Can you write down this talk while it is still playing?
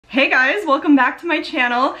Hey guys, welcome back to my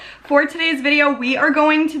channel. For today's video, we are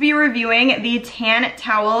going to be reviewing the Tan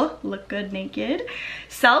Towel, look good naked,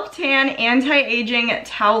 self-tan anti-aging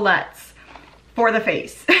towelettes for the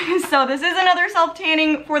face. So this is another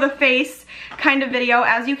self-tanning for the face kind of video.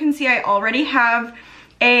 As you can see, I already have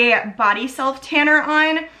a body self-tanner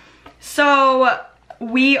on. So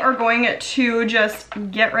we are going to just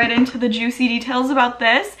get right into the juicy details about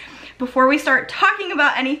this. Before we start talking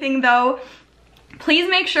about anything though, please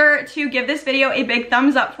make sure to give this video a big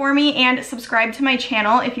thumbs up for me and subscribe to my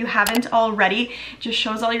channel if you haven't already. It just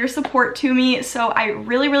shows all your support to me, so I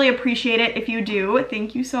really appreciate it if you do.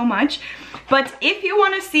 Thank you so much. But if you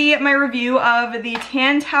want to see my review of the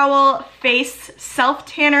Tan Towel Face Self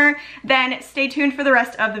Tanner, then stay tuned for the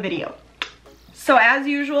rest of the video. So as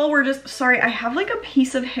usual, sorry, I have like a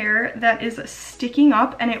piece of hair that is sticking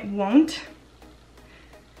up and it won't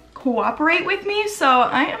cooperate with me, so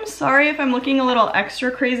I am sorry if I'm looking a little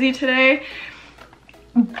extra crazy today.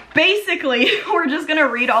 Basically, we're just gonna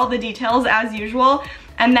read all the details as usual,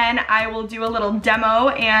 and then I will do a little demo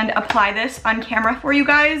and apply this on camera for you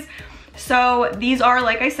guys. So these are,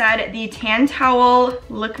 like I said, the Tan Towel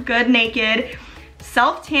Look Good Naked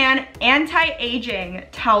Self-Tan Anti-Aging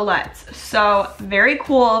Towelettes. So very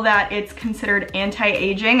cool that it's considered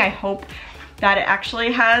anti-aging. I hope that it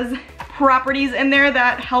actually has properties in there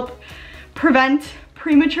that help prevent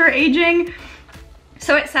premature aging.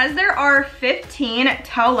 So it says there are 15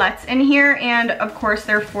 towelettes in here, and of course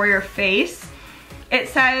they're for your face. It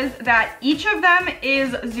says that each of them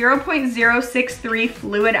is 0.063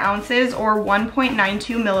 fluid ounces or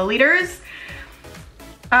 1.92 milliliters.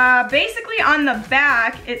 Basically on the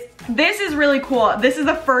back, this is really cool. This is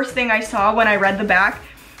the first thing I saw when I read the back.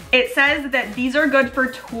 It says that these are good for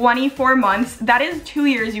 24 months. That is 2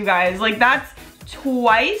 years, you guys. Like, that's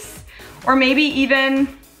twice, or maybe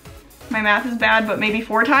even, my math is bad, but maybe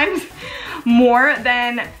 4 times more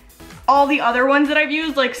than all the other ones that I've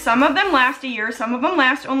used. Like, some of them last a year, some of them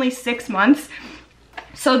last only 6 months.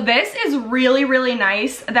 So this is really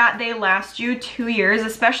nice that they last you 2 years,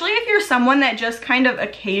 especially if you're someone that just kind of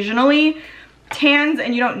occasionally tans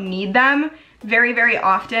and you don't need them very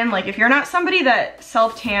often. Like, if you're not somebody that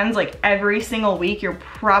self-tans like every single week, you're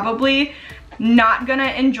probably not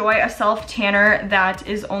gonna enjoy a self-tanner that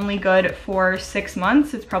is only good for 6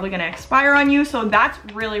 months. It's probably gonna expire on you, so that's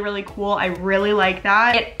really cool. I really like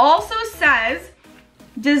that. It also says,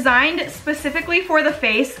 designed specifically for the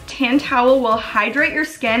face, Tan Towel will hydrate your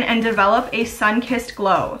skin and develop a sun-kissed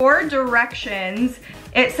glow. For directions,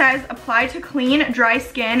 it says apply to clean, dry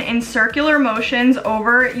skin in circular motions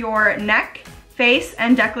over your neck, face,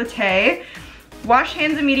 and décolleté. Wash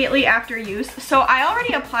hands immediately after use. So I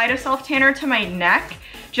already applied a self-tanner to my neck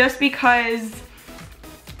just because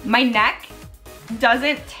my neck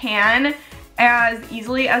doesn't tan as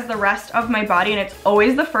easily as the rest of my body, and it's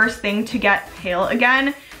always the first thing to get pale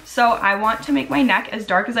again. So I want to make my neck as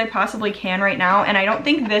dark as I possibly can right now, and I don't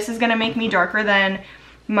think this is gonna make me darker than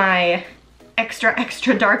my extra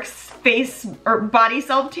dark face or body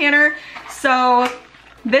self-tanner. So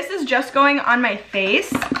this is just going on my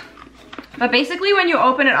face. But basically when you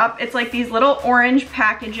open it up, it's like these little orange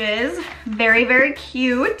packages. Very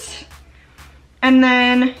cute. And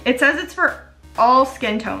then it says it's for all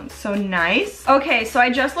skin tones, so nice. Okay, so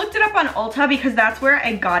I just looked it up on Ulta because that's where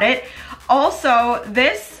I got it. Also,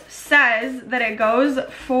 this says that it goes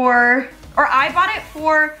for, or I bought it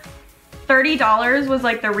for $30 was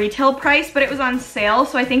like the retail price, but it was on sale,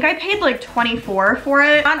 so I think I paid like $24 for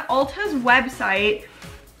it. On Ulta's website,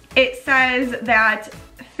 it says that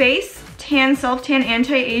Face Tan Self-Tan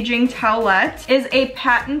Anti-Aging Towelette is a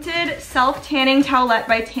patented self-tanning towelette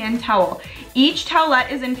by Tan Towel. Each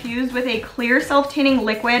towelette is infused with a clear self-tanning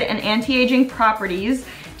liquid and anti-aging properties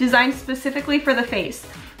designed specifically for the face.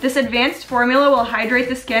 This advanced formula will hydrate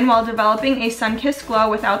the skin while developing a sun-kissed glow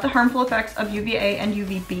without the harmful effects of UVA and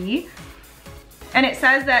UVB. And it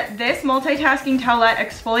says that this multitasking towelette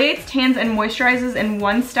exfoliates, tans, and moisturizes in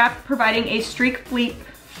one step, providing a streak-free,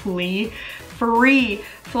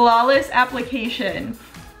 flawless application.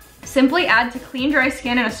 Simply add to clean, dry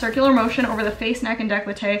skin in a circular motion over the face, neck, and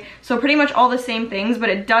décolleté. So pretty much all the same things, but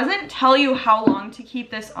it doesn't tell you how long to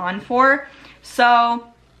keep this on for. So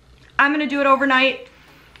I'm gonna do it overnight.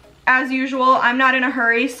 As usual, I'm not in a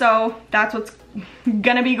hurry, so that's what's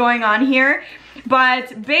gonna be going on here.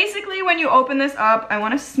 But basically when you open this up, I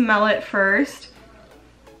wanna smell it first.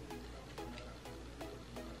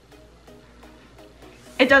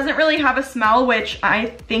 It doesn't really have a smell, which I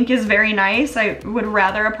think is very nice. I would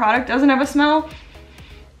rather a product doesn't have a smell.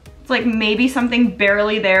 It's like maybe something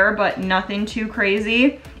barely there, but nothing too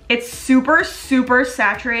crazy. It's super, super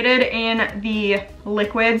saturated in the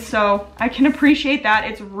liquid, so I can appreciate that.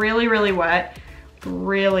 It's really, really wet,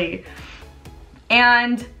 really.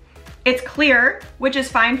 And it's clear, which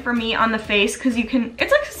is fine for me on the face because you can,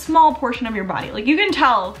 it's like a small portion of your body. Like you can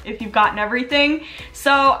tell if you've gotten everything.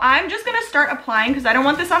 So I'm just gonna start applying because I don't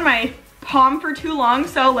want this on my palm for too long.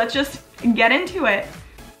 So let's just get into it.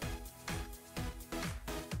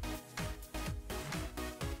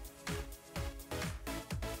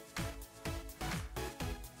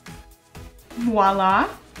 Voila.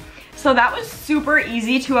 So that was super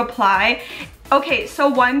easy to apply. Okay, so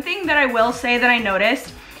one thing that I will say that I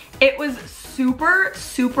noticed, it was super,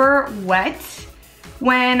 super wet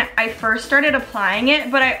when I first started applying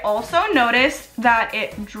it, but I also noticed that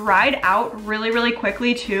it dried out really, really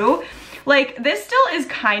quickly too. Like this still is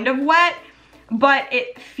kind of wet, but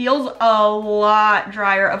it feels a lot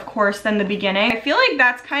drier, of course, than the beginning. I feel like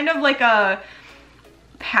that's kind of like a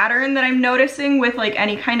pattern that I'm noticing with like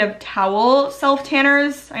any kind of towel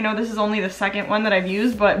self-tanners. I know this is only the second one that I've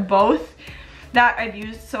used, but both that I've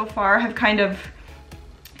used so far have kind of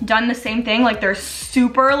done the same thing. Like they're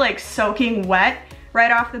super like soaking wet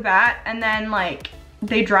right off the bat, and then like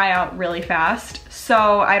they dry out really fast.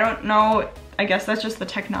 So I don't know, I guess that's just the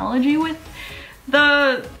technology with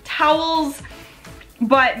the towels,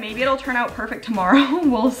 but maybe it'll turn out perfect tomorrow.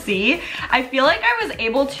 We'll see. I feel like I was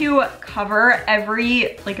able to cover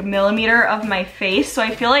every like millimeter of my face, so I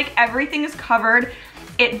feel like everything is covered.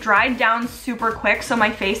 It dried down super quick, so my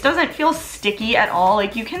face doesn't feel sticky at all.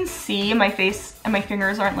 Like you can see my face and my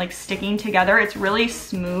fingers aren't like sticking together. It's really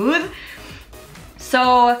smooth.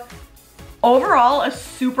 So overall, a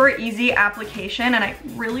super easy application, and I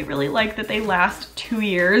really, really like that they last 2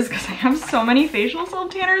 years because I have so many facial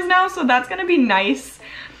self-tanners now, so that's gonna be nice.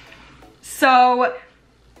 So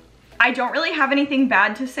I don't really have anything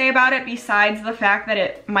bad to say about it besides the fact that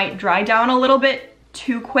it might dry down a little bit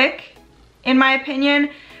too quick, in my opinion.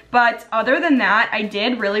 But other than that, I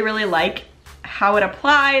did really, really like how it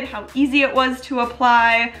applied, how easy it was to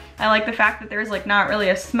apply. I like the fact that there's like not really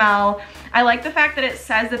a smell. I like the fact that it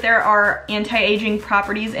says that there are anti-aging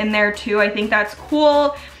properties in there too. I think that's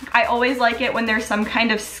cool. I always like it when there's some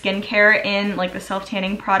kind of skincare in like the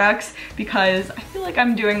self-tanning products because I feel like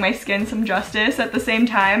I'm doing my skin some justice at the same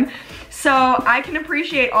time. So I can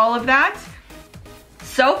appreciate all of that.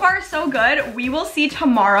 So far, so good. We will see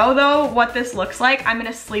tomorrow though what this looks like. I'm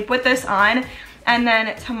gonna sleep with this on, and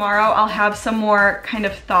then tomorrow I'll have some more kind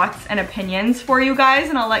of thoughts and opinions for you guys,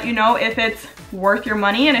 and I'll let you know if it's worth your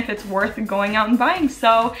money and if it's worth going out and buying.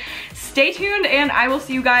 So stay tuned and I will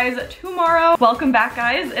see you guys tomorrow. Welcome back,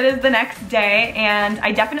 guys. It is the next day and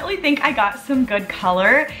I definitely think I got some good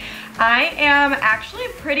color. I am actually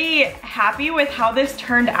pretty happy with how this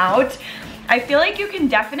turned out. I feel like you can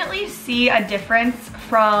definitely see a difference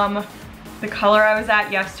from the color I was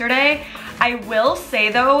at yesterday. I will say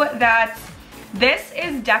though that this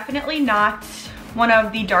is definitely not one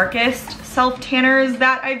of the darkest self-tanners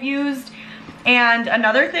that I've used. And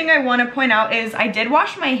another thing I want to point out is I did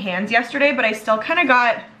wash my hands yesterday, but I still kind of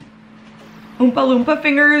got Oompa Loompa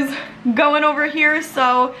fingers going over here.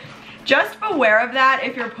 So just beware of that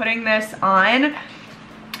if you're putting this on.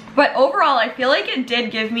 But overall, I feel like it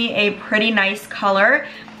did give me a pretty nice color.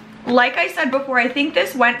 Like I said before, I think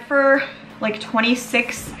this went for like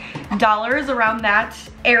 $26, around that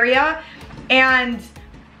area. And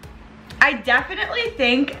I definitely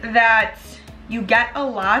think that you get a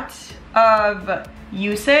lot of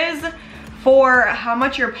uses for how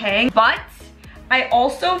much you're paying. But I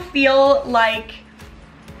also feel like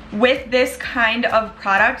with this kind of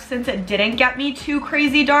product, since it didn't get me too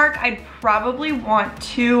crazy dark, I'd probably want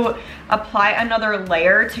to apply another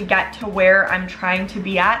layer to get to where I'm trying to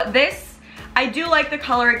be at. This, I do like the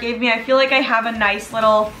color it gave me. I feel like I have a nice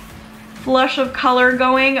little flush of color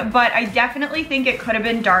going, but I definitely think it could have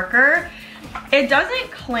been darker. It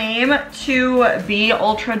doesn't claim to be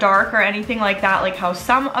ultra dark or anything like that, like how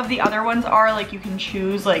some of the other ones are. Like you can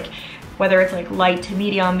choose like whether it's like light to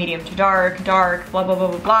medium, medium to dark, dark, blah, blah, blah,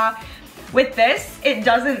 blah, blah. With this, it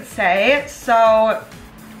doesn't say, so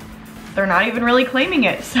they're not even really claiming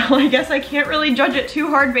it. So I guess I can't really judge it too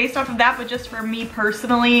hard based off of that, but just for me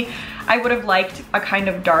personally, I would have liked a kind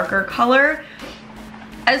of darker color.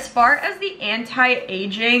 As far as the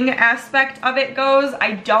anti-aging aspect of it goes,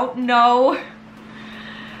 I don't know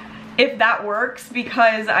if that works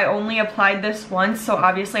because I only applied this once, so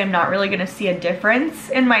obviously I'm not really gonna see a difference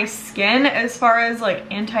in my skin as far as like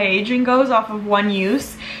anti-aging goes off of one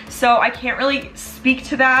use. So I can't really speak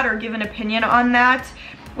to that or give an opinion on that,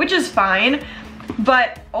 which is fine.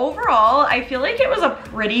 But overall, I feel like it was a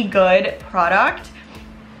pretty good product.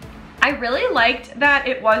 I really liked that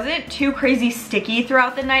it wasn't too crazy sticky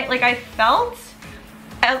throughout the night. Like I felt,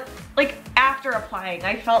 like after applying,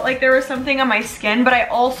 I felt like there was something on my skin, but I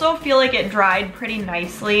also feel like it dried pretty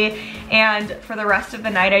nicely. And for the rest of the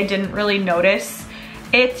night, I didn't really notice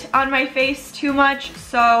it on my face too much.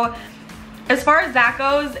 So as far as that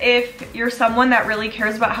goes, if you're someone that really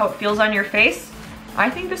cares about how it feels on your face, I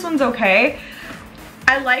think this one's okay.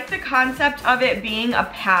 I like the concept of it being a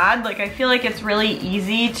pad. Like I feel like it's really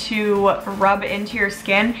easy to rub into your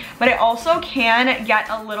skin, but it also can get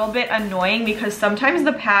a little bit annoying because sometimes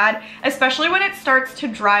the pad, especially when it starts to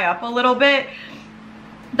dry up a little bit,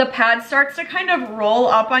 the pad starts to kind of roll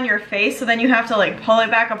up on your face, so then you have to like pull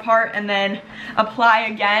it back apart and then apply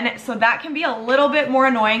again. So that can be a little bit more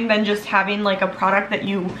annoying than just having like a product that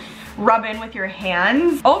you rub in with your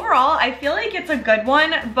hands. Overall, I feel like it's a good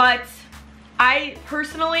one, but I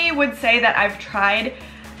personally would say that I've tried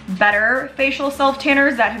better facial self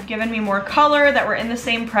tanners that have given me more color, that were in the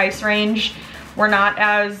same price range, were not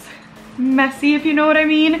as messy, if you know what I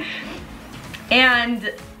mean.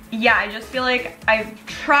 And yeah, I just feel like I've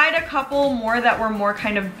tried a couple more that were more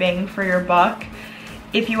kind of bang for your buck,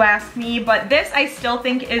 if you ask me, but this I still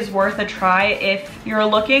think is worth a try if you're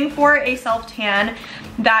looking for a self tan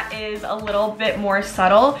that is a little bit more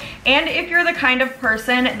subtle. And if you're the kind of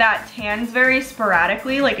person that tans very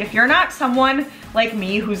sporadically, like if you're not someone like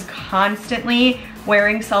me who's constantly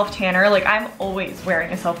wearing self tanner, like I'm always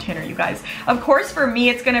wearing a self tanner, you guys. Of course, for me,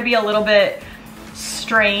 it's gonna be a little bit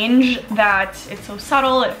strange that it's so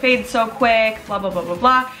subtle, it fades so quick, blah, blah, blah, blah,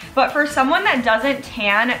 blah. But for someone that doesn't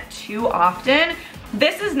tan too often,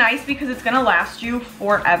 this is nice because it's gonna last you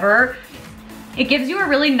forever. It gives you a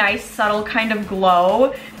really nice, subtle kind of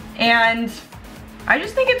glow, and I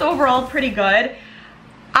just think it's overall pretty good.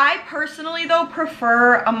 I personally, though,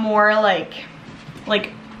 prefer a more like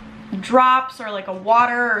drops or like a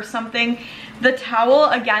water or something. The towel,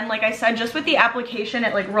 again, like I said, just with the application,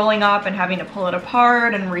 it like rolling up and having to pull it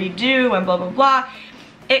apart and redo and blah, blah, blah,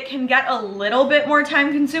 it can get a little bit more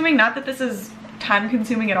time consuming. Not that this is time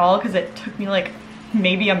consuming at all, because it took me like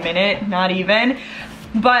maybe a minute, not even.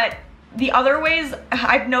 But the other ways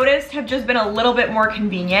I've noticed have just been a little bit more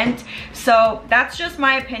convenient. So that's just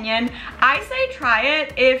my opinion. I say try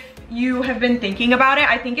it if you have been thinking about it.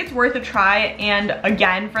 I think it's worth a try, and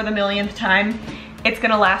again, for the millionth time, it's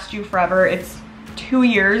gonna last you forever. It's 2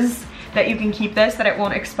 years that you can keep this, that it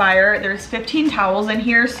won't expire. There's 15 towels in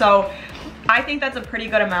here, so I think that's a pretty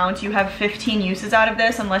good amount. You have 15 uses out of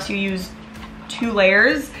this unless you use 2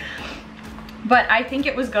 layers. But I think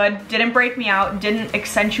it was good, didn't break me out, didn't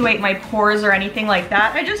accentuate my pores or anything like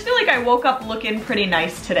that. I just feel like I woke up looking pretty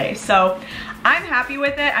nice today. So I'm happy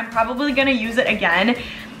with it. I'm probably gonna use it again.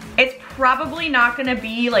 It's probably not gonna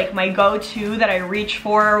be like my go-to that I reach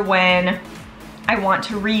for when I want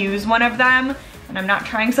to reuse one of them and I'm not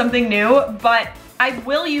trying something new, but I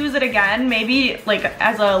will use it again, maybe like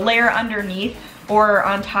as a layer underneath or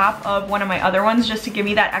on top of one of my other ones, just to give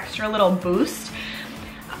me that extra little boost.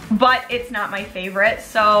 But it's not my favorite,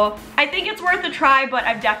 so I think it's worth a try, but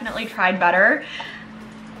I've definitely tried better.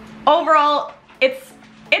 Overall, it's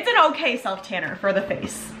an okay self-tanner for the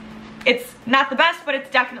face. It's not the best, but it's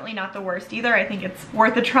definitely not the worst either. I think it's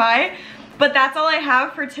worth a try. But that's all I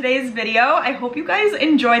have for today's video. I hope you guys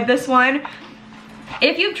enjoyed this one.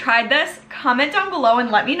 If you've tried this, comment down below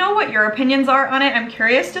and let me know what your opinions are on it. I'm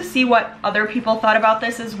curious to see what other people thought about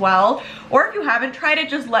this as well. Or if you haven't tried it,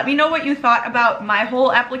 just let me know what you thought about my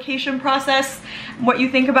whole application process, what you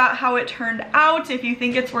think about how it turned out, if you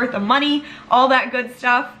think it's worth the money, all that good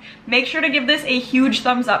stuff. Make sure to give this a huge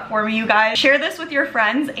thumbs up for me, you guys. Share this with your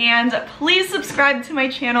friends, and please subscribe to my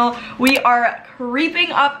channel. We are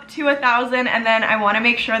creeping up to 1,000, and then I want to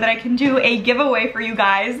make sure that I can do a giveaway for you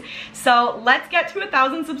guys. So let's get to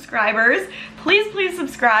 1,000 subscribers. Please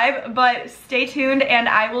subscribe, but stay tuned, and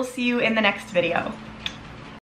I will see you in the next video.